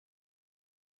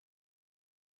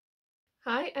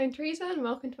Hi, I'm Teresa and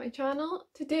welcome to my channel.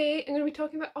 Today I'm going to be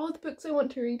talking about all the books I want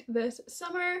to read this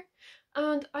summer,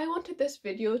 and I wanted this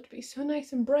video to be so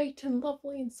nice and bright and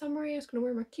lovely and summery. I was going to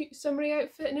wear my cute summery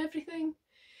outfit and everything,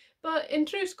 but in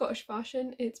true Scottish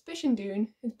fashion it's bish and doon,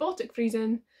 it's Baltic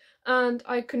freezing, and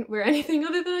I couldn't wear anything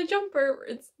other than a jumper.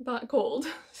 It's that cold,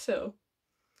 so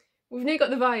we've now got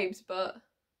the vibes, but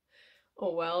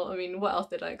oh well. I mean, what else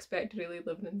did I expect really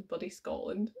living in bloody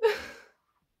Scotland?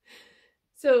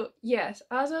 So yes,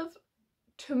 as of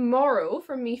tomorrow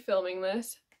from me filming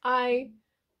this, I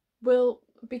will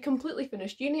be completely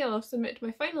finished uni. I'll submit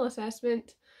my final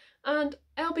assessment and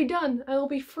I'll be done. I will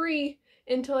be free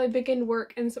until I begin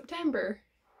work in September.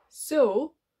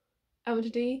 So I want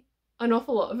to do an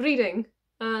awful lot of reading,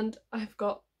 and I've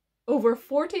got over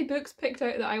 40 books picked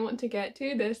out that I want to get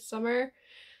to this summer,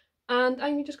 and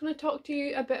I'm just going to talk to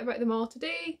you a bit about them all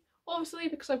today. Obviously,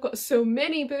 because I've got so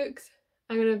many books,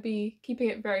 I'm going to be keeping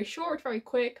it very short, very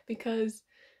quick, because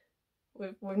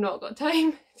we've not got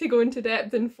time to go into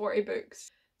depth in 40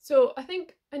 books. So I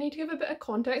think I need to give a bit of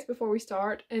context before we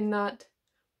start, in that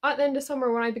at the end of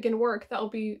summer when I begin work, that'll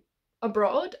be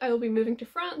abroad. I will be moving to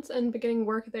France and beginning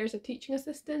work there as a teaching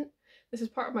assistant. This is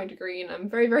part of my degree and I'm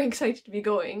very, very excited to be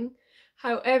going.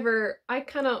 However, I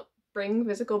cannot bring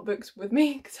physical books with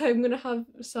me because I'm going to have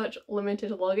such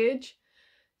limited luggage.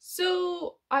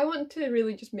 So I want to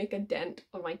really just make a dent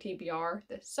on my TBR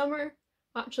this summer.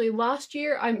 Actually, last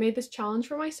year I made this challenge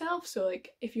for myself, so like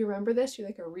if you remember this, you're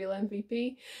like a real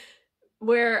MVP,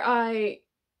 where I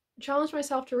challenged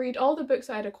myself to read all the books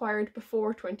I had acquired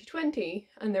before 2020,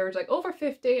 and there was like over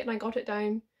 50 and I got it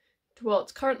down to, well,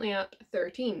 it's currently at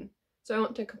 13. So I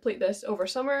want to complete this over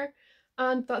summer,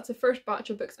 and that's the first batch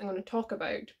of books I'm going to talk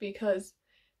about, because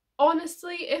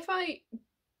honestly, if I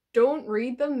don't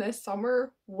read them this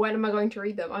summer, when am I going to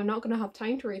read them? I'm not going to have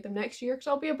time to read them next year because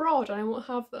I'll be abroad and I won't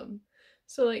have them.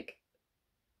 So like,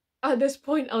 at this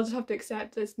point I'll just have to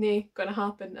accept it's not gonna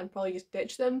happen and probably just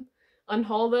ditch them,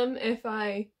 unhaul them if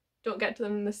I don't get to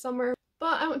them this summer.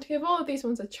 But I want to give all of these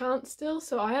ones a chance still,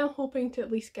 so I am hoping to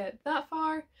at least get that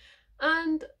far.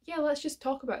 And yeah, let's just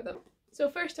talk about them. So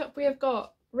first up we have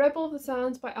got Rebel of the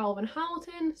Sands by Alvin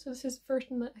Hamilton. So this is the first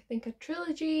in, I think, a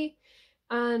trilogy,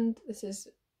 and this is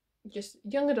just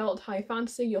young adult high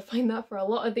fantasy. You'll find that for a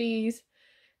lot of these,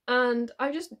 and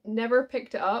I just never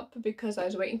picked it up because I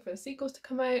was waiting for the sequels to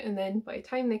come out, and then by the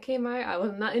time they came out I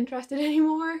wasn't that interested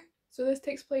anymore. So this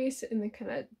takes place in the kind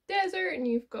of desert, and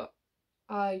you've got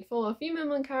you follow a female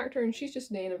main character and she's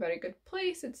just in a very good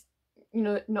place. It's, you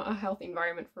know, not a healthy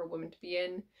environment for a woman to be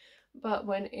in, but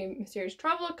when a mysterious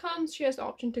traveller comes, she has the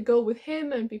option to go with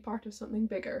him and be part of something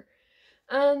bigger.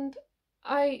 And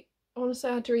I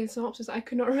honestly had to read the synopsis. I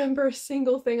could not remember a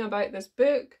single thing about this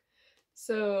book,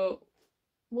 so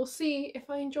we'll see if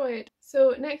I enjoy it.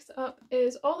 So next up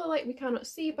is All the Light We Cannot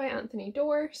See by Anthony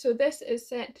Doerr. So this is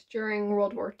set during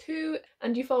World War II,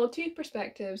 and you follow two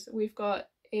perspectives. We've got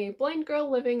a blind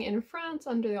girl living in France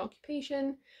under the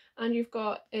occupation, and you've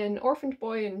got an orphaned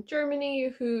boy in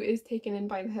Germany who is taken in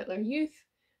by the Hitler Youth.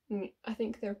 And I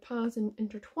think their paths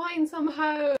intertwine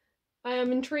somehow. I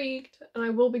am intrigued and I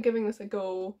will be giving this a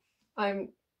go. I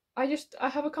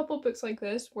have a couple of books like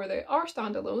this where they are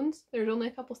standalones. There's only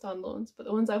a couple standalones, but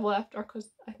the ones I've left are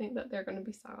because I think that they're going to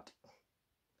be sad.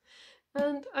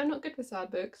 And I'm not good with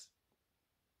sad books,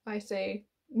 I say,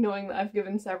 knowing that I've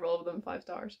given several of them 5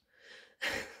 stars.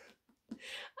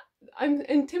 I'm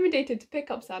intimidated to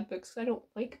pick up sad books because I don't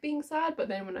like being sad, but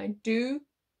then when I do,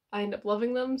 I end up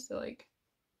loving them, so like,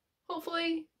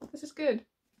 hopefully this is good.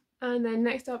 And then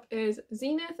next up is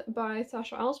Zenith by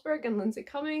Sasha Alsberg and Lindsay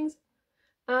Cummings.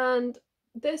 And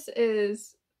this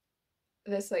is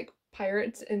this like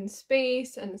pirates in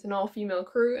space, and it's an all-female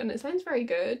crew, and it sounds very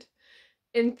good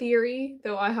in theory,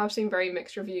 though I have seen very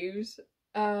mixed reviews.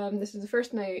 This is the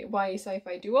first in a YA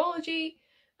sci-fi duology,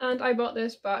 and I bought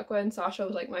this back when Sasha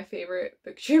was like my favourite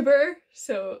booktuber,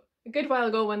 so a good while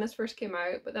ago when this first came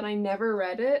out, but then I never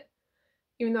read it,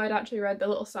 even though I'd actually read the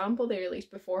little sample they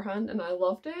released beforehand and I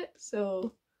loved it.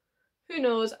 So who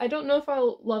knows, I don't know if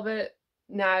I'll love it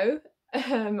now.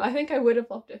 I think I would have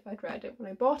loved it if I'd read it when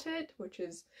I bought it, which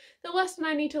is the lesson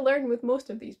I need to learn with most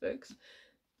of these books.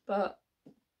 But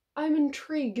I'm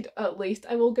intrigued, at least.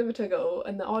 I will give it a go,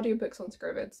 and the audiobook's on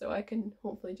Scribd, so I can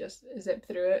hopefully just zip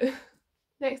through it.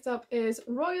 Next up is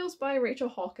Royals by Rachel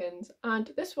Hawkins,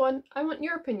 and this one I want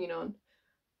your opinion on.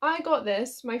 I got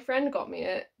this, my friend got me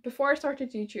it, before I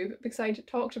started YouTube because I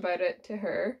talked about it to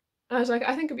her. I was like,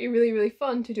 I think it'd be really, really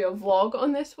fun to do a vlog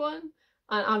on this one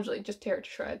and absolutely just tear it to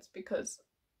shreds because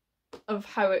of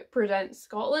how it presents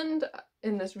Scotland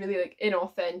in this really like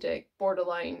inauthentic,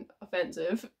 borderline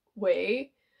offensive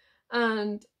way.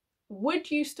 And would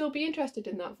you still be interested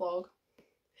in that vlog?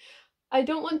 I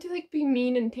don't want to like be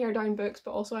mean and tear down books,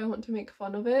 but also I want to make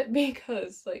fun of it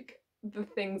because like the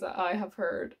things that I have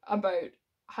heard about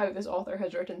how this author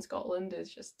has written Scotland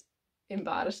is just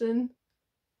embarrassing.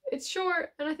 It's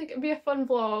short and I think it'd be a fun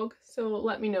vlog, so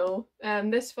let me know.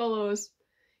 This follows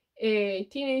a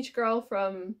teenage girl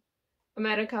from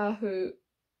America who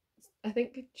I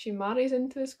think she marries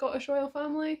into the Scottish royal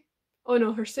family. Oh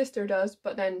no, her sister does,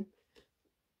 but then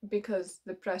because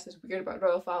the press is weird about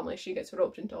royal family, she gets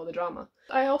roped into all the drama.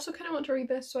 I also kind of want to read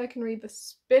this so I can read the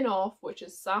spin-off, which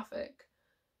is Sapphic.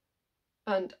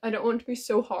 And I don't want to be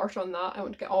so harsh on that. I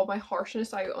want to get all my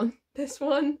harshness out on this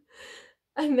one.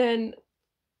 And then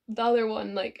the other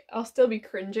one, like, I'll still be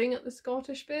cringing at the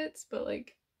Scottish bits, but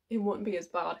like, it won't be as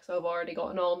bad because I've already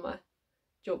gotten all my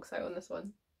jokes out on this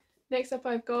one. Next up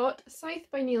I've got Scythe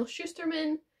by Neil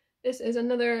Shusterman. This is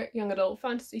another young adult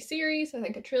fantasy series, I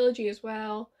think a trilogy as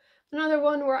well. Another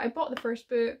one where I bought the first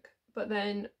book, but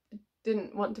then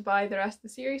didn't want to buy the rest of the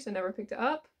series and never picked it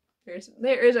up.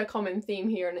 There is a common theme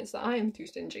here, and it's that I am too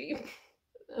stingy.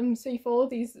 So you follow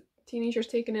these teenagers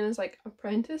taken in as like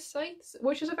apprentice scythes,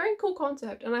 which is a very cool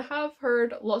concept, and I have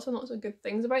heard lots and lots of good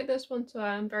things about this one, so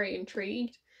I'm very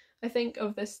intrigued. I think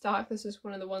of this stack, this is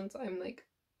one of the ones I'm like,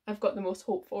 I've got the most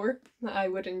hope for, that I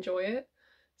would enjoy it.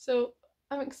 So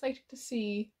I'm excited to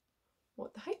see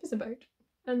what the hype is about.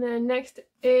 And then next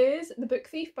is The Book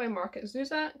Thief by Market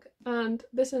Zuzak, and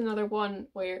this is another one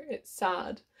where it's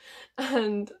sad,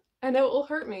 and I know it will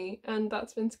hurt me, and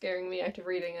that's been scaring me out of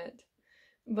reading it.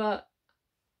 But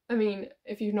I mean,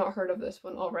 if you've not heard of this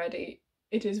one already,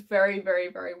 it is very, very,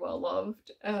 very well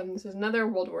loved. This is another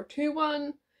World War II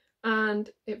one, and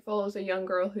it follows a young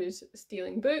girl who's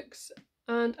stealing books,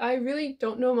 and I really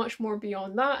don't know much more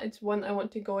beyond that. It's one I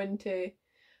want to go into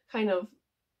kind of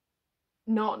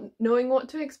not knowing what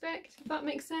to expect, if that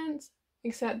makes sense,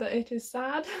 except that it is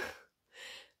sad.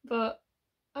 But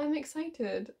I'm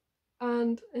excited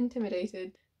and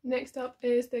intimidated. Next up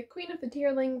is The Queen of the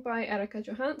Deerling by Erica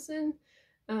Johansson,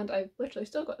 and I've literally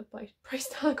still got the price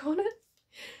tag on it.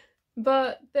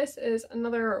 But this is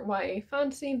another YA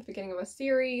fantasy, the beginning of a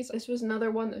series. This was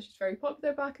another one that was just very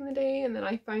popular back in the day, and then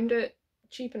I found it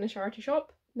cheap in a charity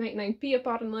shop, 99p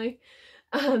apparently,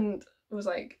 and was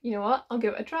like, you know what, I'll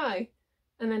give it a try,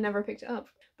 and then never picked it up.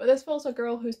 But this follows a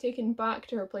girl who's taken back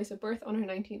to her place of birth on her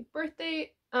 19th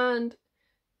birthday and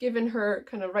given her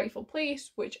kind of rightful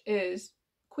place, which is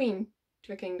queen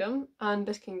to a kingdom, and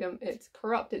this kingdom, it's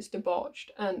corrupt, it's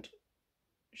debauched, and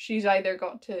she's either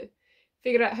got to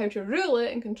figure out how to rule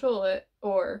it and control it,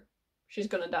 or she's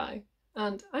gonna die.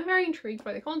 And I'm very intrigued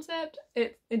by the concept.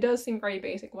 It does seem very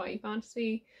basic YA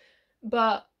fantasy,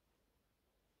 but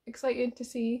excited to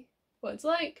see what it's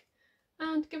like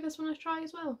and give this one a try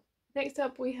as well. Next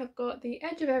up we have got The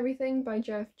Edge of Everything by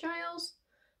Jeff Giles,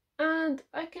 and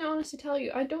I can honestly tell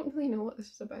you I don't really know what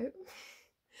this is about.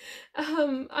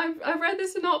 I've read the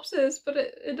synopsis, but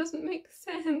it doesn't make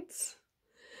sense.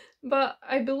 But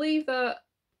I believe that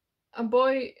a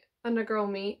boy and a girl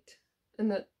meet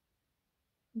and that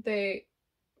they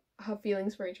have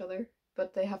feelings for each other,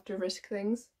 but they have to risk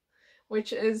things,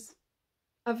 which is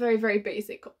a very, very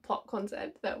basic plot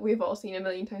concept that we've all seen a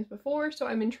million times before, so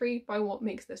I'm intrigued by what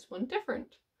makes this one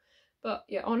different. But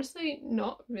yeah, honestly,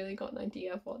 not really got an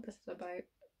idea of what this is about.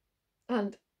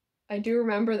 And I do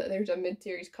remember that there's a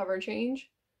mid-series cover change,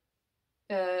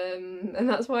 and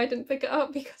that's why I didn't pick it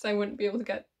up, because I wouldn't be able to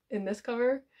get in this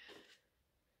cover.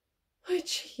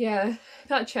 Which, yeah,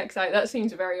 that checks out. That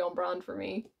seems very on brand for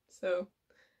me. So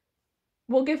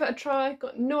we'll give it a try.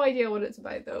 Got no idea what it's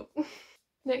about though.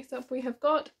 Next up we have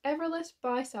got Everless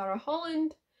by Sarah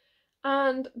Holland.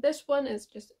 And this one is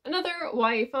just another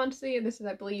YA fantasy. This is,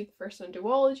 I believe, the first in a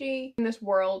duology. In this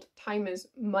world, time is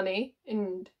money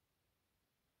and,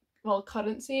 well,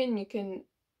 currency, and you can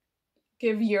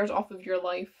give years off of your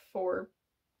life for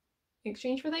in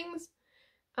exchange for things.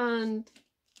 And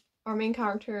our main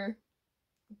character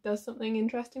does something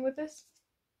interesting with this.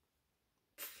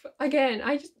 Again,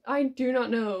 I do not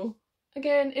know.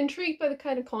 Again, intrigued by the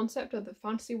kind of concept of the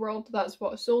fantasy world. That's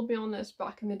what sold me on this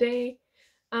back in the day.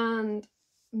 And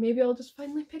maybe I'll just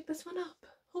finally pick this one up,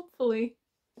 hopefully.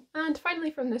 And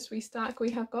finally from this wee stack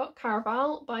we have got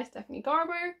Caraval by Stephanie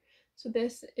Garber. So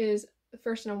this is the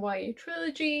first in a YA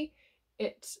trilogy.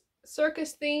 It's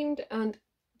circus themed and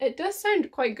it does sound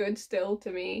quite good still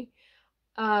to me.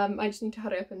 I just need to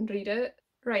hurry up and read it.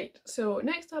 Right, so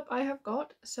next up I have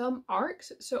got some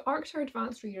ARCs. So ARCs are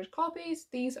advanced readers copies.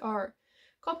 These are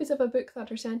copies of a book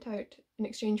that are sent out in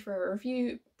exchange for a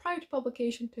review prior to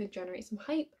publication to generate some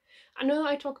hype. I know that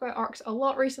I talk about ARCs a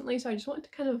lot recently, so I just wanted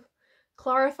to kind of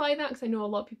clarify that because I know a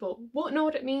lot of people won't know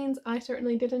what it means. I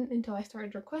certainly didn't until I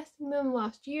started requesting them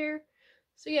last year.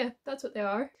 So yeah, that's what they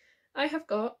are. I have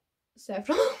got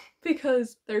several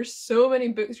because there's so many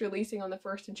books releasing on the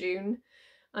 1st of June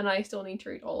and I still need to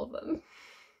read all of them.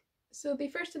 So the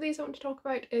first of these I want to talk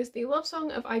about is The Love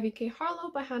Song of Ivy K. Harlow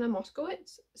by Hannah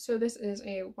Moskowitz. So this is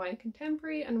a YA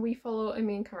contemporary and we follow a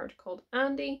main character called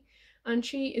Andy, and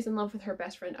she is in love with her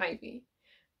best friend Ivy.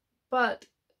 But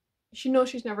she knows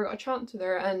she's never got a chance with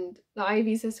her, and the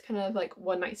Ivy's this kind of like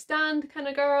one night stand kind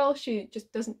of girl. She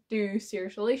just doesn't do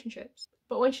serious relationships.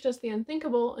 But when she does the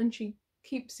unthinkable and she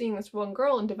keeps seeing this one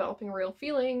girl and developing real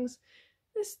feelings,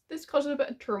 this causes a bit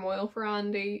of turmoil for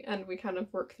Andy, and we kind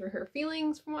of work through her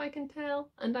feelings from what I can tell,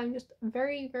 and I'm just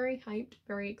very, very hyped,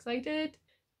 very excited.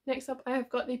 Next up I have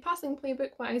got The Passing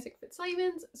Playbook by Isaac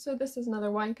Fitzsimons. So this is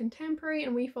another YA contemporary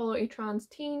and we follow a trans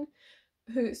teen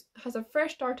who has a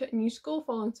fresh start at a new school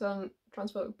following some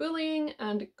transphobic bullying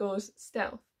and goes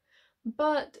stealth.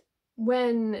 But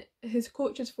when his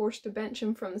coach is forced to bench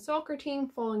him from the soccer team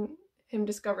following him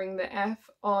discovering the F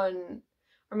on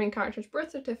our main character's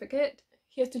birth certificate,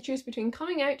 he has to choose between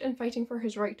coming out and fighting for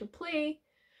his right to play,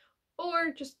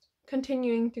 or just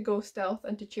continuing to go stealth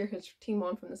and to cheer his team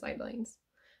on from the sidelines.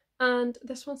 And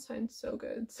this one sounds so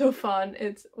good, so fun.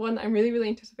 It's one I'm really, really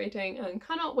anticipating and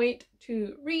cannot wait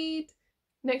to read.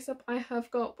 Next up I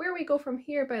have got Where We Go From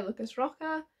Here by Lucas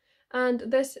Rocha, and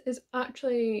this is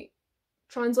actually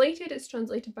translated. It's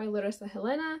translated by Larissa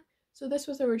Helena. So this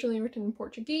was originally written in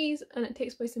Portuguese and it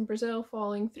takes place in Brazil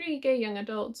following 3 gay young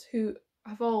adults who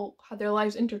have all had their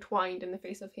lives intertwined in the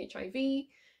face of HIV.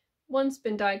 One's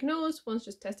been diagnosed, one's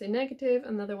just tested negative,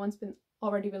 and the other one's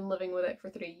already been living with it for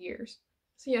 3 years.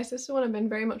 So yes, this is one I've been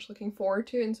very much looking forward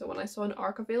to, and so when I saw an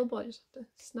ARC available I just have to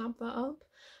snap that up,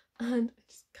 and I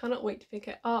just cannot wait to pick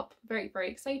it up. Very,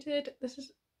 very excited. This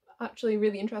is actually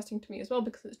really interesting to me as well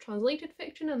because it's translated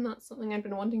fiction and that's something I've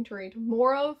been wanting to read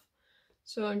more of,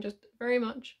 so I'm just very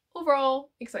much overall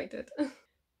excited.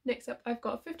 Next up I've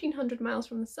got 1500 Miles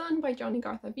from the Sun by Johnny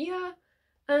Gartha-Villa,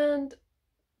 and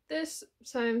this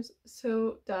sounds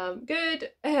so damn good.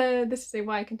 This is a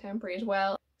YA contemporary as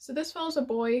well. So this follows a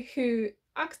boy who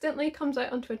accidentally comes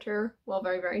out on Twitter while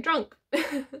very, very drunk.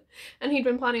 And he'd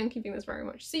been planning on keeping this very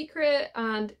much secret,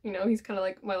 and you know, he's kind of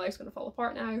like, my life's gonna fall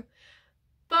apart now.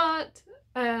 But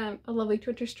a lovely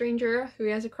Twitter stranger who he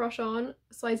has a crush on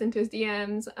slides into his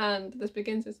DMs, and this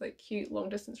begins this like cute long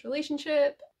distance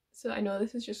relationship. So I know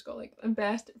this has just got like the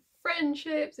best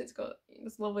friendships, it's got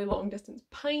this lovely long distance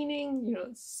pining, you know,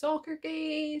 it's soccer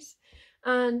gaze,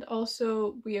 and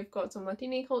also we have got some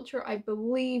Latina culture. I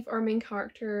believe our main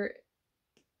character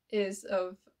is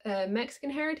of Mexican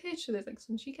heritage, so there's like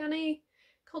some Chicane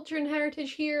culture and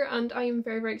heritage here, and I am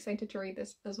very, very excited to read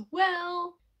this as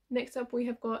well. Next up we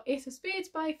have got Ace of Spades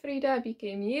by Frida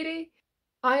Biquemiere.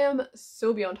 I am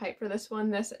so beyond hyped for this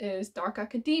one. This is dark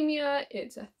academia,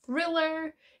 it's a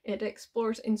thriller, it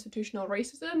explores institutional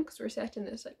racism because we're set in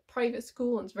this like private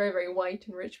school and it's very, very white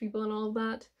and rich people and all of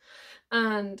that.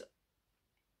 And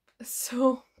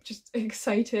so just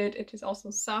excited. It is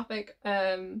also sapphic.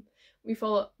 We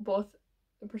follow both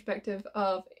the perspective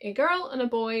of a girl and a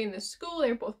boy in this school.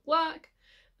 They're both black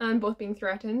and both being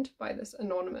threatened by this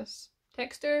anonymous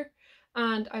texter,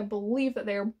 and I believe that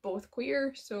they are both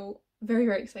queer, so very,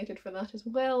 very excited for that as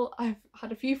well. I've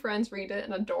had a few friends read it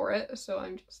and adore it, so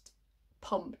I'm just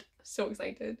pumped, so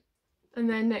excited. And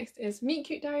then next is Meet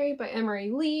Cute Diary by Emery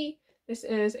Lee. This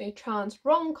is a trans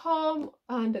rom-com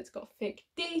and it's got fake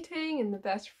dating and the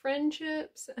best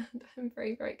friendships, and I'm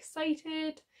very, very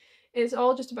excited. It's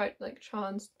all just about like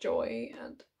trans joy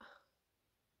and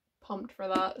pumped for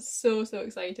that. So, so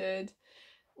excited.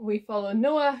 We follow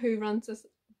Noah, who runs this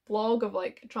blog of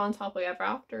like trans happily ever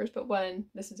afters, but when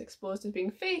this is exposed as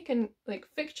being fake and like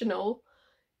fictional,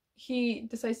 he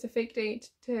decides to fake date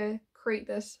to create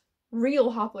this real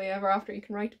happily ever after you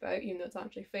can write about, even though it's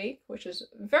actually fake, which is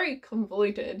very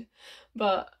convoluted,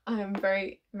 but I'm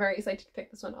very, very excited to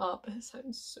pick this one up. It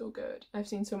sounds so good. I've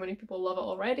seen so many people love it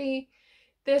already.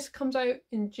 This comes out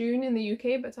in June in the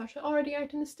UK, but it's actually already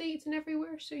out in the States and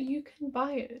everywhere, so you can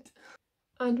buy it.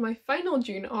 And my final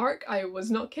June arc, I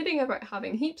was not kidding about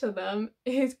having heaps of them,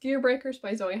 is Gear Breakers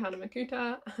by Zoe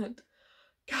Hanamakuta, and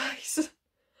guys,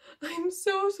 I'm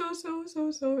so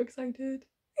excited.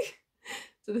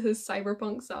 So this is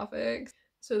cyberpunk sapphic.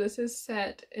 So this is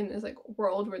set in this like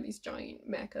world where these giant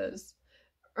mechas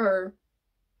are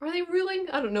they ruling?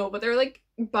 I don't know, but they're like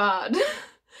bad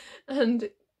and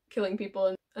killing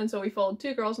people, and so we followed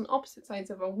two girls on opposite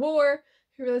sides of a war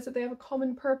who realize that they have a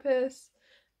common purpose,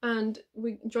 and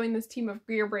we join this team of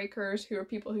gear breakers who are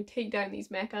people who take down these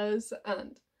mechas,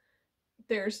 and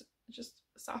there's just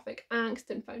sapphic angst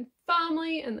and found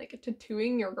family and like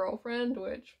tattooing your girlfriend,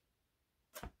 which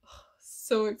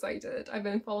so excited. I've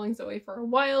been following Zoe for a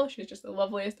while. She's just the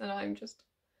loveliest and I'm just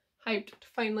hyped to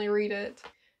finally read it.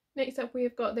 Next up we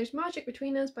have got There's Magic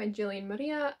Between Us by Gillian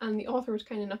Maria, and the author was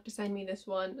kind enough to send me this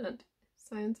one and it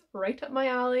sounds right up my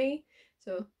alley.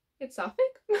 So it's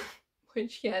sapphic,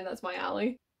 which yeah, that's my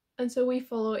alley. And so we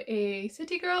follow a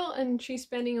city girl and she's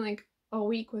spending like a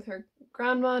week with her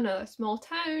grandma in a small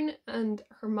town, and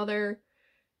her mother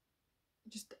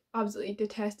just absolutely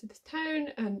detested this town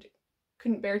and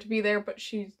couldn't bear to be there, but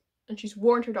she's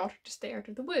warned her daughter to stay out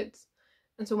of the woods.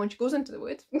 And so when she goes into the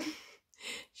woods,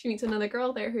 she meets another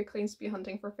girl there who claims to be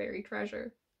hunting for fairy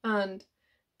treasure. And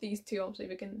these two obviously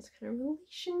begin this kind of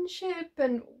relationship,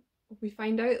 and we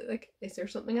find out, like, is there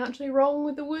something actually wrong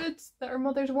with the woods that her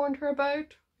mother's warned her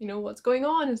about? You know, what's going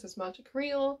on? Is this magic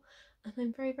real? And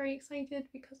I'm very, very excited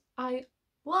because I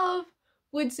love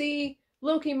woodsy,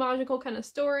 low-key magical kind of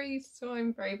stories, so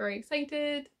I'm very, very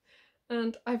excited.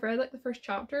 And I've read like the first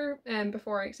chapter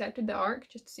before I accepted the ARC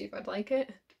just to see if I'd like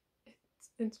it.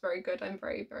 It's very good. I'm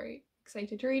very, very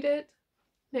excited to read it.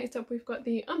 Next up we've got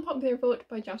The Unpopular Vote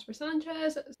by Jasper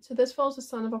Sanchez. So this follows the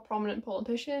son of a prominent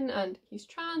politician, and he's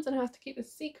trans and has to keep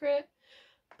this secret.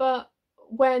 But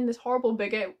when this horrible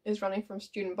bigot is running for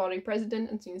student body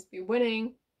president and seems to be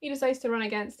winning, he decides to run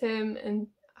against him and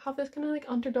have this kind of like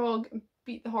underdog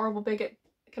beat the horrible bigot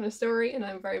kind of story, and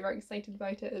I'm very, very excited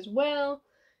about it as well.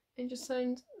 It just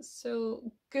sounds so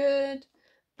good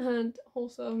and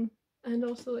wholesome, and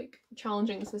also like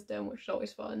challenging the system, which is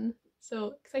always fun.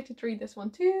 So excited to read this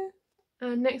one too.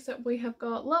 And next up we have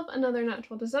got Love and Other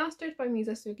Natural Disasters by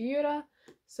Misa Sugiura.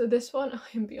 So this one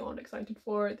I am beyond excited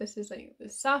for. This is like the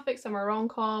sapphic summer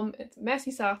rom-com. It's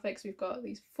messy sapphics. We've got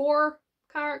these 4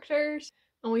 characters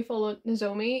and we follow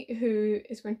Nozomi, who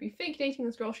is going to be fake dating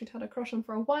this girl she'd had a crush on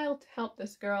for a while to help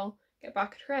this girl get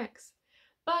back at her ex.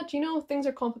 But you know, things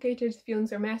are complicated,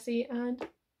 feelings are messy, and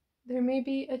there may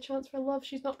be a chance for love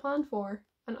she's not planned for.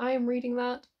 And I am reading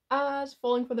that as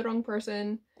falling for the wrong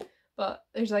person, but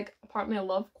there's like apparently a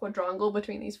love quadrangle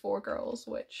between these 4 girls,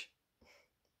 which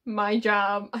my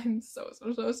jam. I'm so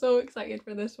excited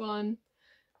for this one.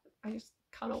 I just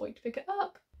cannot wait to pick it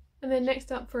up. And then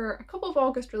next up, for a couple of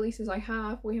August releases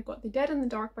we have got The Dead in the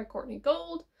Dark by Courtney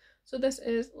Gold. So this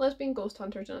is lesbian ghost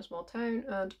hunters in a small town,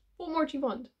 and what more do you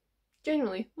want?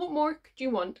 Genuinely, what more could you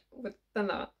want than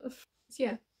that? So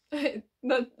yeah,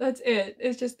 that's it.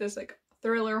 It's just this like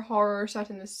thriller horror set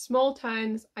in this small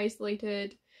town, this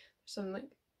isolated, some like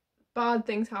bad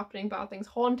things happening, bad things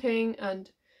haunting, and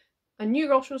a new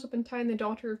girl shows up in town, the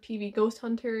daughter of TV ghost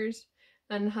hunters,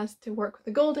 and has to work with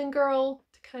the golden girl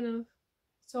to kind of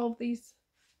solve these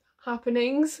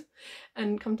happenings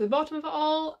and come to the bottom of it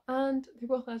all. And they're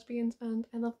both lesbians and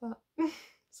I love that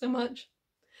so much.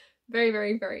 Very,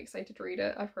 very, very excited to read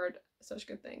it. I've heard such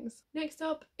good things. Next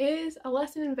up is A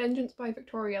Lesson in Vengeance by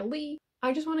Victoria Lee.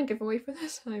 I just want to give away for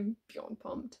this. I'm beyond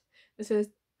pumped. This is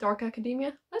Dark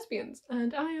Academia Lesbians,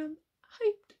 and I am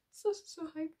hyped. So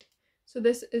hyped. So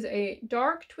this is a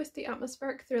dark, twisty,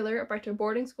 atmospheric thriller about a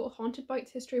boarding school haunted by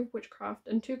its history of witchcraft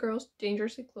and 2 girls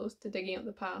dangerously close to digging up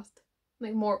the past.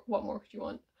 Like, what more could you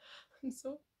want? I'm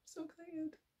so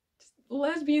excited. Just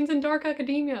lesbians in Dark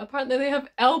Academia. Apparently they have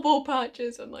elbow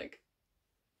patches, and like,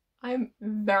 I'm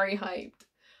very hyped.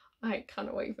 I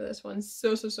cannot wait for this one.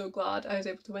 So glad I was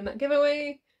able to win that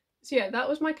giveaway. So yeah, that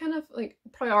was my kind of like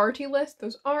priority list,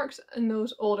 those ARCs and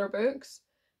those older books.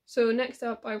 So next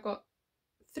up I've got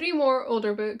 3 more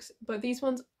older books, but these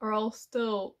ones are all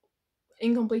still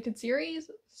incompleted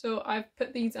series, so I've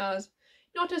put these as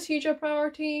not as huge a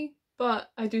priority,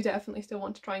 but I do definitely still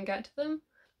want to try and get to them.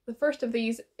 The first of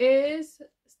these is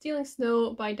Stealing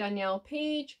Snow by Danielle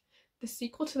Page. The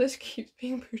sequel to this keeps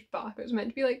being pushed back. It was meant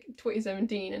to be like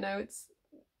 2017 and now it's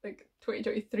like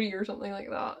 2023 or something like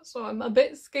that, so I'm a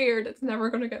bit scared it's never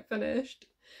going to get finished,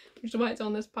 which is why it's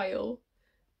on this pile.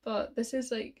 But this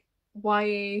is like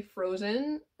YA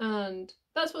Frozen, and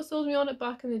that's what sold me on it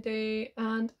back in the day,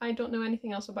 and I don't know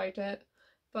anything else about it,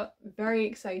 but very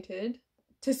excited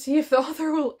to see if the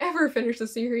author will ever finish the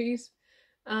series,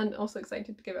 and also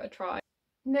excited to give it a try.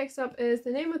 Next up is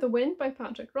The Name of the Wind by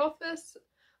Patrick Rothfuss.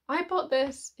 I bought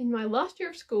this in my last year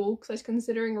of school because I was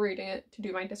considering reading it to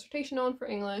do my dissertation on for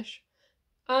English,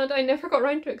 and I never got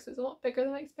around to it because it was a lot bigger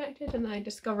than I expected, and I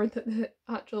discovered that the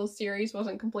actual series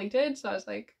wasn't completed, so I was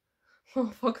like, oh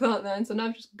fuck that then, so now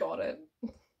I've just got it.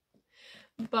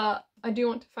 But I do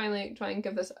want to finally try and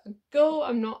give this a go.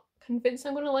 I'm not convinced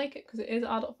I'm going to like it because it is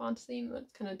adult fantasy and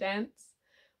it's kind of dense,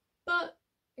 but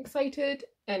excited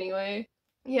anyway.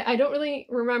 Yeah, I don't really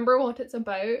remember what it's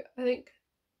about. I think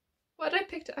What did I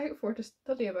pick it out for? To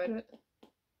study about it?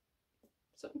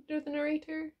 Something to do with the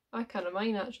narrator? I kind of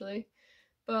mind actually,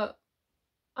 but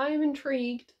I'm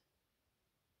intrigued.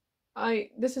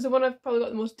 This is the one I've probably got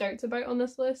the most doubts about on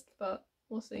this list, but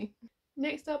we'll see.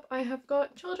 Next up, I have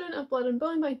got Children of Blood and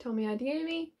Bone by Tommy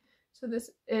Adeyemi. So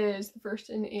this is the first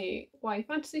in a YA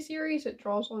fantasy series. It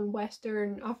draws on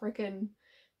Western African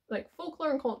like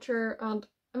folklore and culture, and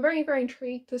I'm very, very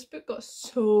intrigued. This book got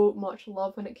so much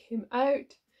love when it came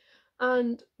out,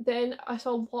 and then I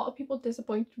saw a lot of people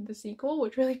disappointed with the sequel,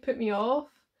 which really put me off,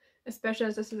 especially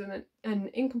as this is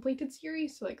an incompleted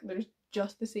series, so like there's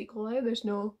just the sequel out, there's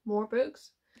no more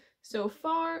books so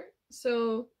far,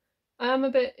 so I am a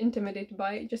bit intimidated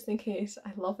by it, just in case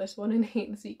I love this one and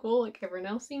hate the sequel like everyone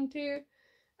else seemed to,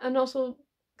 and also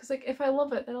because like if I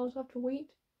love it then I'll just have to wait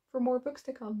for more books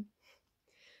to come.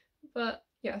 But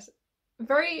yes,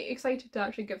 very excited to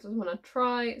actually give this one a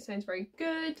try. It sounds very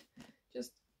good,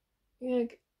 just you know,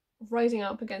 rising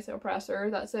up against the oppressor.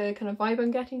 That's a kind of vibe I'm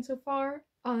getting so far,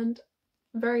 and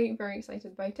very, very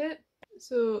excited about it.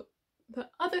 So the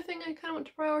other thing I kind of want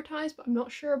to prioritise but I'm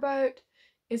not sure about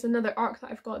is another arc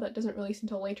that I've got that doesn't release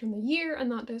until later in the year,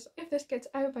 and that is If This Gets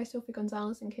Out by Sophie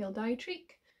Gonzalez and Cale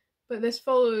Dietrich. But this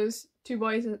follows two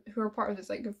boys who are part of this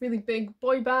like a really big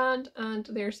boy band, and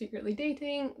they're secretly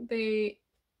dating.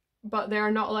 But they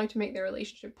are not allowed to make their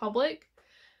relationship public,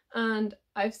 and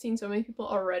I've seen so many people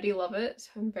already love it, so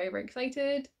I'm very, very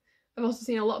excited. I've also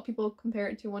seen a lot of people compare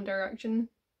it to One Direction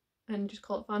and just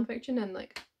call it fan fiction, and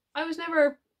like I was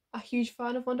never a huge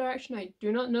fan of One Direction. I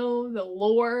do not know the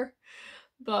lore,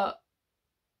 but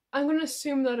I'm going to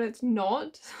assume that it's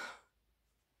not.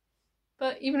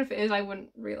 But even if it is, I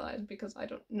wouldn't realise because I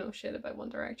don't know shit about One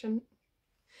Direction.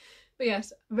 But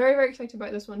yes, very, very excited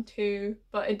about this one too,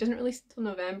 but it doesn't release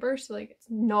until November, so like it's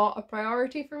not a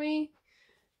priority for me.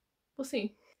 We'll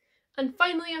see. And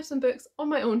finally, I have some books on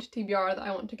my own to TBR that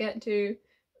I want to get to.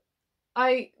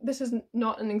 This is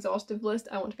not an exhaustive list.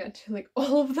 I want to get to like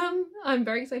all of them. I'm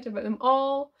very excited about them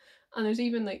all, and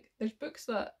there's books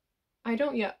that I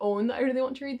don't yet own that I really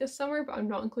want to read this summer, but I'm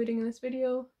not including in this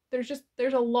video. There's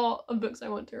a lot of books I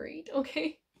want to read,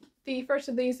 okay? The first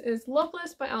of these is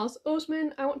Loveless by Alice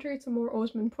Oseman. I want to read some more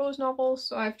Oseman prose novels,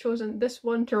 so I've chosen this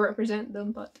one to represent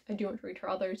them, but I do want to read her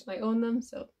others and I own them,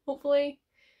 so hopefully.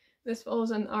 This follows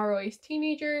an ROA's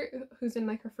teenager who's in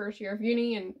like her first year of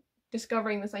uni and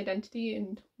discovering this identity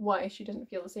and why she doesn't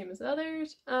feel the same as the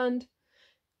others, and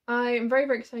I am very,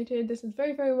 very excited. This is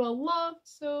very, very well loved,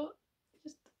 so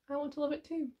I want to love it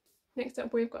too. Next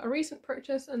up, we've got a recent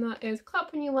purchase, and that is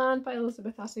Clap When You Land by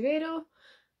Elizabeth Acevedo.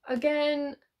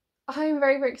 Again, I'm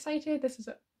very, very excited. This is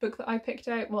a book that I picked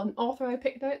out, well, an author I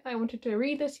picked out that I wanted to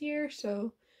read this year,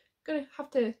 so I'm gonna have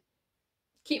to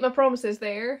keep my promises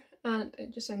there, and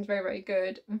it just sounds very, very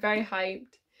good. I'm very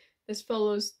hyped. This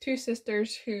follows two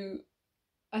sisters who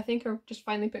I think are just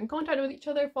finally put in contact with each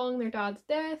other following their dad's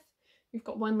death. We've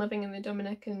got one living in the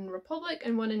Dominican Republic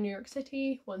and one in New York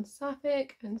City. One's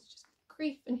sapphic, and it's just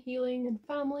grief and healing and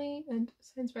family, and it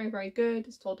sounds very, very good.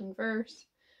 It's told in verse.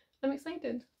 I'm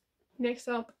excited. Next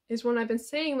up is one I've been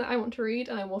saying that I want to read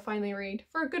and I will finally read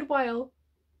for a good while.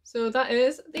 So that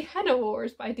is The Henna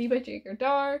Wars by Diba J.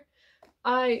 Gardar.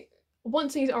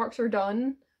 Once these arcs are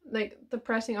done, like the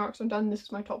pressing arcs are done, this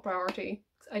is my top priority.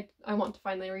 I want to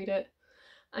finally read it.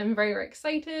 I'm very, very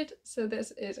excited. So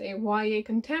this is a YA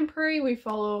contemporary. We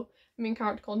follow a main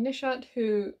character called Nishat,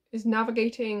 who is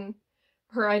navigating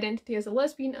her identity as a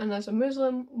lesbian and as a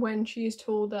Muslim when she is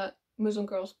told that Muslim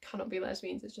girls cannot be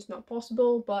lesbians. It's just not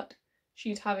possible, but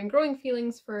she's having growing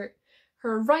feelings for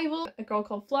her rival, a girl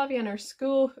called Flavia, in her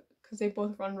school, because they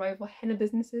both run rival henna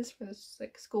businesses for this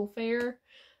like school fair.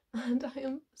 And I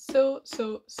am so,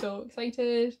 so, so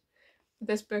excited.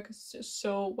 This book is just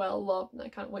so well loved and I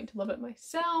can't wait to love it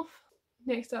myself.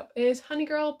 Next up is Honey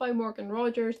Girl by Morgan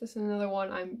Rogers. This is another one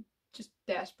I'm just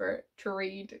desperate to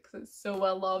read because it's so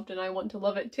well loved and I want to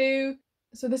love it too.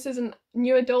 So this is a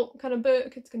new adult kind of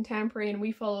book. It's contemporary, and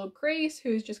we follow Grace,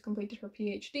 who has just completed her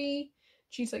PhD.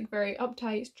 She's like very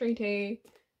uptight, straight A,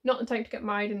 not the type to get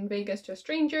married in Vegas to a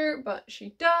stranger, but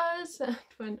she does. And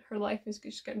when her life is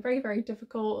just getting very, very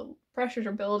difficult, pressures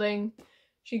are building,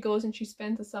 she goes and she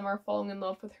spends the summer falling in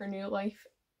love with her new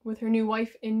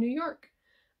wife in New York.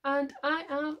 And I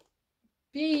am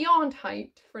beyond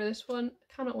hyped for this one.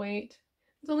 I cannot wait.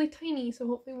 It's only tiny, so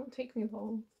hopefully it won't take me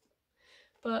long.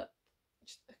 But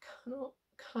just, I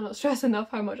cannot stress enough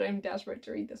how much I'm desperate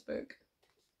to read this book.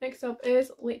 Next up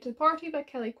is Late to the Party by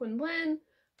Kelly Quinlan.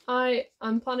 I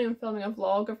am planning on filming a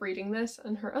vlog of reading this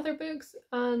and her other books,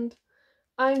 and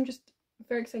I'm just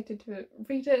very excited to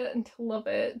read it and to love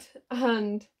it.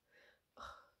 And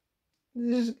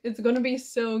It's gonna be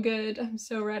so good. I'm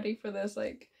so ready for this,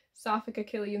 like, sapphic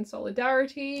Achillean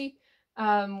solidarity,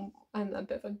 and a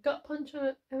bit of a gut punch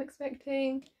I'm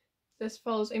expecting. This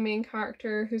follows a main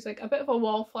character who's like a bit of a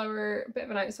wallflower, a bit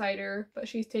of an outsider, but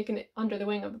she's taken it under the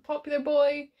wing of the popular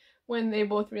boy when they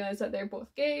both realise that they're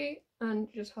both gay,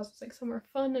 and just has this like summer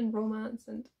fun and romance,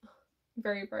 and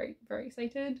very, very, very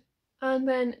excited. And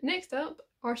then next up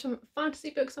are some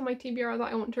fantasy books on my TBR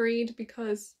that I want to read,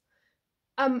 because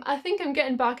I think I'm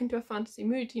getting back into a fantasy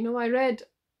mood. You know, I read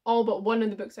all but one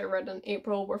of the books I read in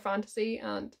April were fantasy,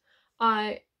 and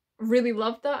I really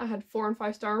loved that. I had 4 and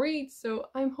 5 star reads, so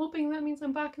I'm hoping that means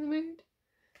I'm back in the mood.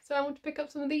 So I want to pick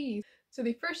up some of these. So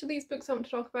the first of these books I want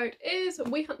to talk about is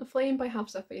We Hunt the Flame by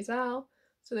Hafsa Faizal.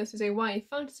 So this is a YA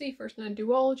fantasy, first in a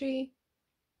duology,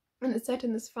 and it's set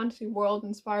in this fantasy world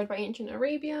inspired by ancient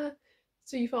Arabia.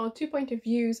 So you follow 2 point of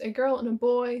views, a girl and a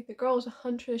boy. The girl is a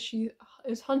huntress, she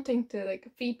is hunting to like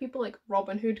feed people, like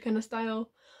Robin Hood kind of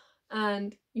style.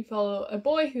 And you follow a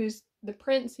boy who's the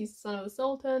prince, he's the son of the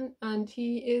sultan, and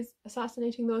he is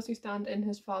assassinating those who stand in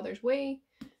his father's way.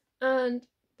 And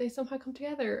they somehow come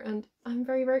together, and I'm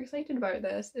very, very excited about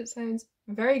this. It sounds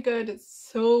very good, it's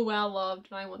so well loved,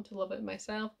 and I want to love it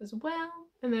myself as well.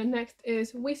 And then next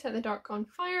is We Set the Dark on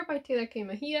Fire by Taylor K.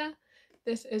 Mejia.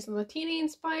 This is Latini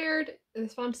inspired,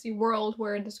 this fantasy world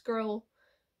where this girl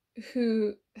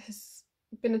who has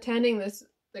been attending this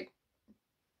like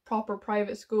proper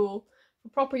private school for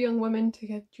proper young women to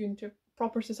get you into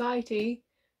proper society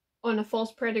on a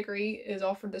false pedigree is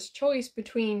offered this choice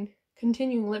between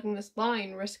continuing living this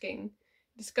line, risking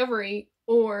discovery,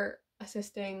 or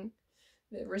assisting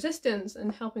the resistance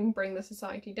and helping bring the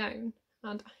society down.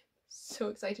 And I'm so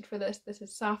excited for this. This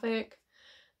is sapphic,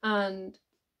 and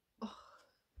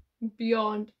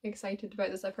beyond excited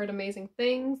about this. I've heard amazing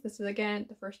things. This is again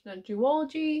the first in a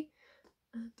duology,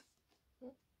 and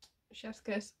chef's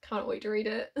kiss, can't wait to read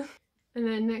it. And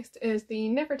then next is The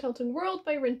Never Tilting World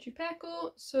by Rinchu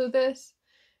Peko. So this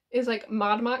is like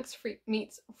Mad Max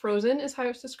meets Frozen is how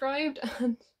it's described,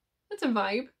 and it's a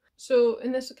vibe. So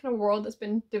in this kind of world that's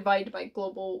been divided by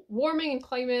global warming and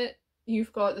climate,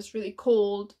 you've got this really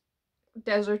cold,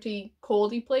 deserty,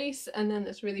 coldy place, and then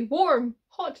this really warm,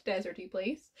 hot, deserty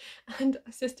place, and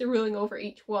a sister ruling over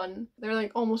each one. They're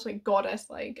like almost like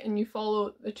goddess-like, and you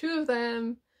follow the two of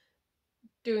them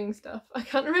doing stuff. I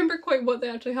can't remember quite what they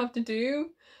actually have to do.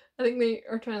 I think they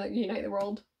are trying to like unite the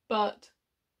world, but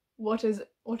what has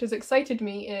excited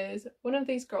me is one of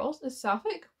these girls is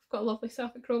sapphic. We've got a lovely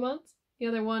sapphic romance. The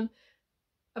other one,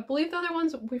 I believe the other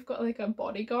ones, we've got like a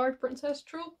bodyguard princess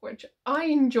trope, which I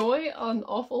enjoy an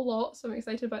awful lot, so I'm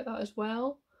excited about that as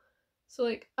well. So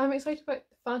like, I'm excited about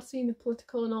the fantasy and the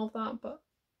political and all of that, but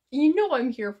you know I'm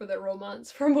here for the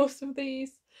romance for most of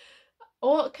these.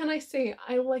 What can I say?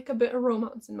 I like a bit of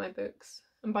romance in my books,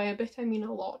 and by a bit I mean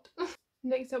a lot.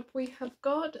 Next up we have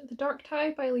got The Dark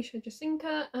Tide by Alicia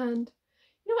Jasinka, and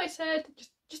you know what I said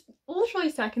just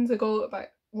literally seconds ago about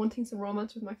wanting some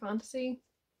romance with my fantasy?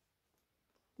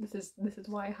 This is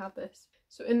why I have this.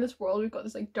 So in this world we've got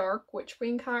this like dark witch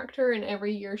queen character, and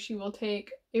every year she will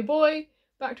take a boy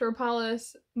back to her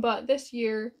palace, but this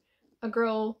year a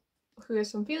girl who has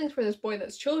some feelings for this boy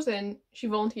that's chosen, she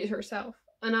volunteers herself.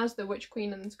 And as the witch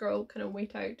queen and this girl kind of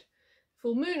wait out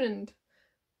full moon and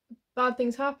bad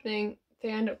things happening, they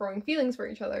end up growing feelings for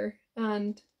each other.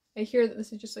 And I hear that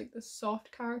this is just like the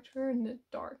soft character and the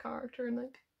dark character, and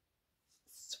like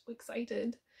so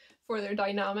excited for their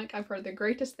dynamic. I've heard the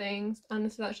greatest things, and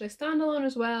this is actually a standalone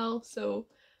as well, so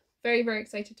very, very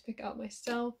excited to pick it up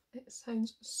myself. It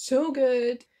sounds so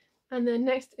good. And then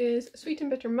next is Sweet and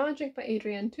Bitter Magic by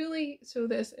Adrienne Tooley. So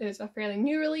this is a fairly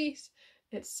new release.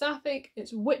 It's sapphic,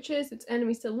 it's witches, it's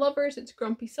enemies to lovers, it's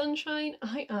grumpy sunshine.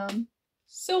 I am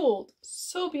sold,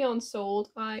 so beyond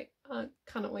sold. I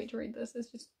cannot wait to read this.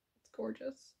 It's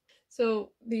gorgeous.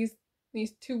 So these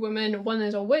two women, one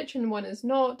is a witch and one is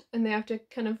not, and they have to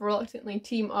kind of reluctantly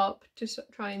team up to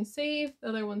try and save the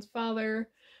other one's father,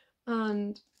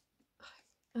 and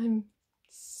I'm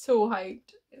so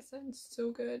hyped. It sounds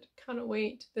so good. Cannot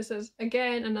wait. This is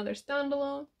again another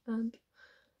standalone, and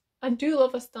I do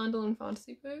love a standalone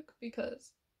fantasy book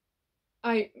because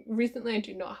I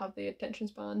do not have the attention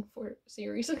span for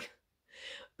series.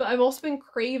 But I've also been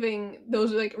craving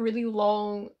those like really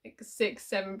long, like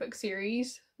 6-7 book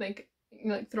series, like, you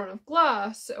know, like Throne of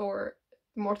Glass or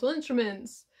Mortal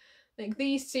Instruments, like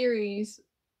these series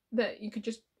that you could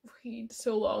just read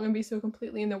so long and be so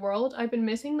completely in the world. I've been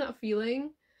missing that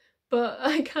feeling, but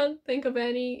I can't think of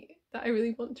any that I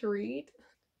really want to read.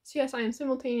 So yes, I am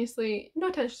simultaneously no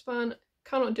attention span,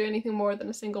 cannot do anything more than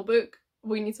a single book.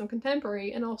 We need some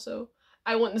contemporary, and also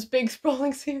I want this big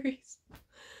sprawling series.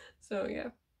 So yeah,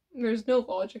 there's no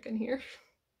logic in here.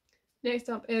 Next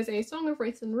up is A Song of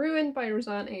Wraiths and Ruin by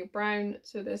Roseanne A. Brown.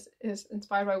 So this is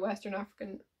inspired by Western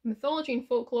African mythology and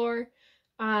folklore,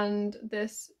 and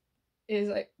this is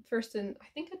like first in, I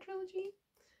think, a trilogy,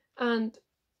 and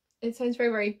it sounds very,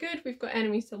 very good. We've got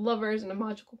enemies to lovers and a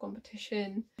magical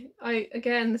competition.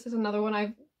 Again, this is another one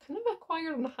I've kind of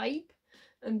acquired on hype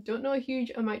and don't know a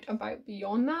huge amount about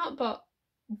beyond that, but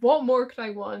what more could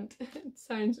I want? It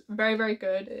sounds very, very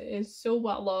good. It is so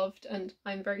well loved and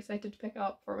I'm very excited to pick it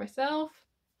up for myself.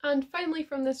 And finally,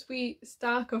 from this wee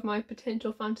stack of my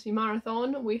potential fantasy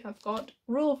marathon, we have got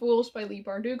Rule of Wolves by Leigh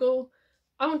Bardugo.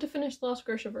 I want to finish the last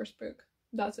Grishaverse book.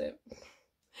 That's it.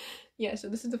 Yeah, so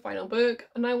this is the final book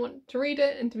and I want to read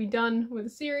it and to be done with the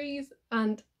series,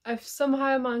 and I've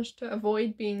somehow managed to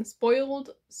avoid being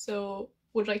spoiled, so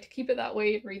would like to keep it that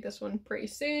way and read this one pretty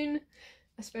soon,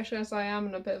 especially as I am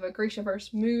in a bit of a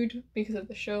Grishaverse mood because of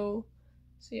the show.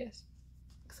 So yes,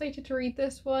 excited to read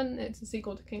this one. It's a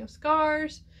sequel to King of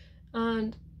Scars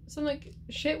and some like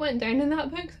shit went down in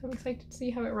that book, so I'm excited to see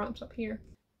how it wraps up here.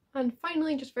 And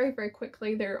finally, just very, very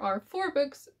quickly, there are 4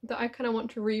 books that I kind of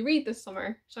want to reread this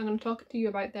summer, so I'm going to talk to you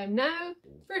about them now.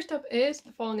 First up is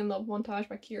The Falling in Love Montage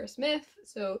by Kira Smith.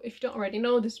 So if you don't already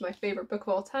know, this is my favourite book of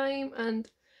all time and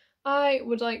I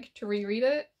would like to reread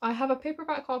it. I have a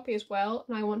paperback copy as well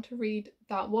and I want to read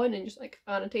that one and just like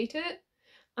annotate it,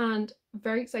 and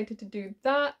very excited to do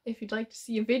that. If you'd like to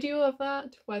see a video of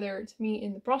that, whether it's me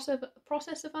in the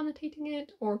process of annotating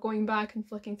it or going back and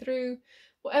flicking through,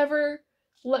 whatever,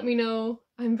 let me know.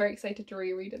 I'm very excited to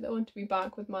reread it though and to be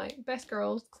back with my best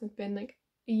girls because it's been like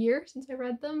a year since I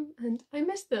read them and I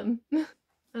miss them.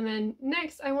 And then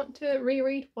next I want to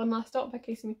reread One Last Stop by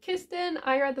Casey McKiston.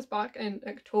 I read this back in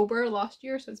October last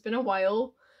year, so it's been a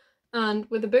while. And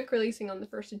with the book releasing on the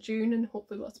 1st of June and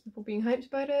hopefully lots of people being hyped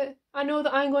about it, I know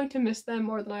that I'm going to miss them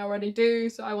more than I already do,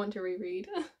 so I want to reread.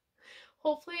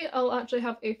 Hopefully I'll actually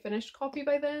have a finished copy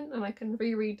by then and I can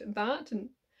reread that, and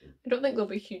I don't think there'll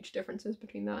be huge differences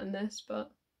between that and this,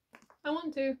 but I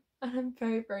want to, and I'm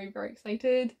very, very, very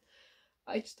excited.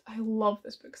 I love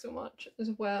this book so much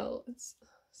as well. It's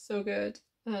so good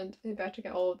and it better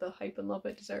get all of the hype and love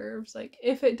it deserves. Like,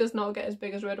 if it does not get as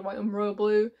big as Red, White and Royal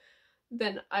Blue,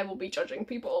 then I will be judging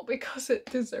people because it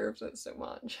deserves it so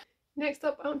much. Next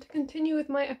up, I want to continue with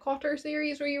my A Cotter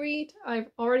series reread. I've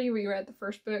already reread the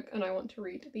first book and I want to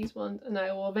read these ones, and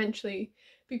I will eventually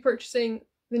be purchasing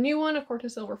the new one, A Court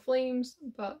of Silver Flames,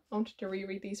 but I wanted to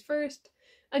reread these first.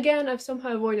 Again, I've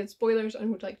somehow avoided spoilers and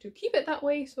would like to keep it that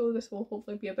way, so this will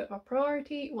hopefully be a bit of a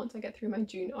priority once I get through my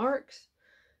June arcs.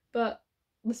 But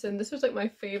listen, this was like my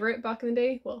favourite back in the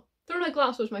day. Well, Throne of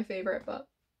Glass was my favourite, but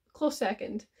close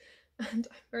second. And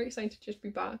I'm very excited to just be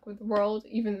back with the world,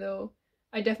 even though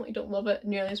I definitely don't love it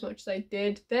nearly as much as I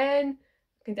did then.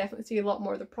 I can definitely see a lot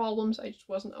more of the problems. I just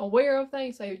wasn't aware of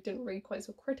things. I didn't read quite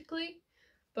so critically,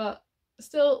 but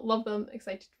still love them,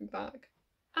 excited to be back.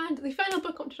 And the final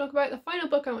book I want to talk about, the final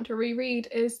book I want to reread,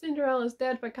 is Cinderella's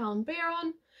Dead by Callan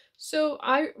Bayron. So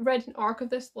I read an arc of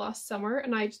this last summer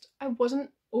and I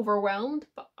wasn't overwhelmed,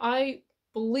 but I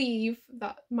believe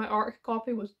that my arc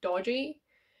copy was dodgy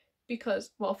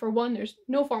because, well, for one, there's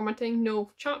no formatting,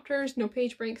 no chapters, no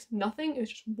page breaks, nothing. It was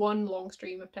just one long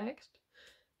stream of text,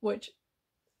 which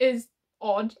is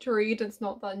odd to read. It's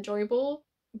not that enjoyable.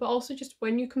 But also just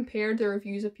when you compare the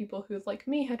reviews of people who, like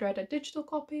me, had read a digital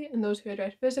copy and those who had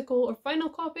read physical or final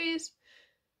copies,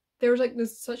 there's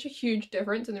such a huge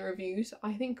difference in the reviews.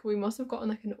 I think we must have gotten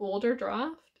like an older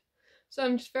draft. So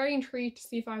I'm just very intrigued to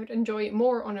see if I would enjoy it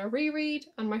more on a reread,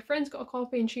 and my friend's got a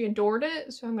copy and she adored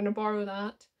it, so I'm going to borrow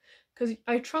that because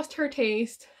I trust her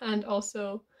taste, and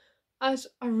also as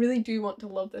I really do want to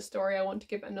love this story, I want to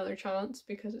give it another chance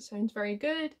because it sounds very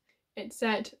good. It's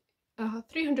set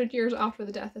 300 years after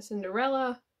the death of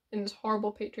Cinderella in this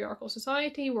horrible patriarchal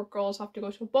society where girls have to go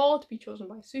to a ball to be chosen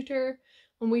by a suitor,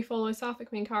 and we follow a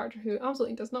sapphic main character who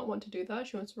absolutely does not want to do that.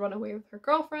 She wants to run away with her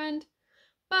girlfriend,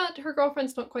 but her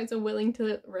girlfriend's not quite so willing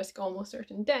to risk almost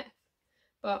certain death.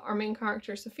 But our main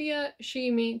character, Sophia,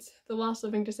 she meets the last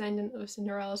living descendant of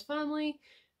Cinderella's family,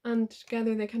 and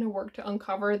together they kind of work to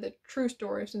uncover the true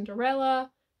story of Cinderella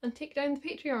and take down the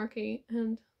patriarchy,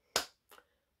 and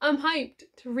I'm hyped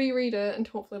to reread it and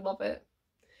hopefully love it.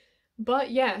 But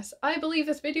yes, I believe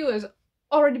this video has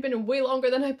already been way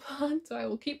longer than I planned, so I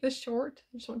will keep this short.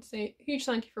 I just want to say a huge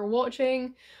thank you for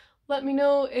watching. Let me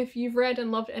know if you've read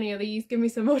and loved any of these. Give me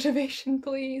some motivation,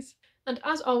 please. And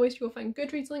as always, you will find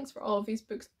Goodreads links for all of these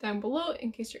books down below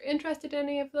in case you're interested in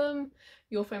any of them.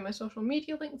 You'll find my social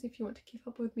media links if you want to keep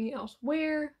up with me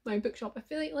elsewhere, my bookshop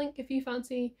affiliate link if you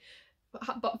fancy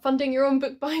but funding your own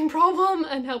book buying problem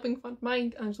and helping fund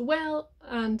mine as well,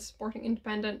 and supporting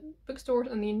independent bookstores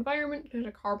and the environment that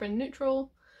are carbon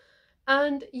neutral.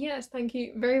 And yes, thank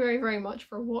you very, very, very much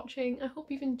for watching. I hope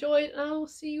you've enjoyed, and I will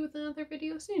see you with another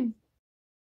video soon.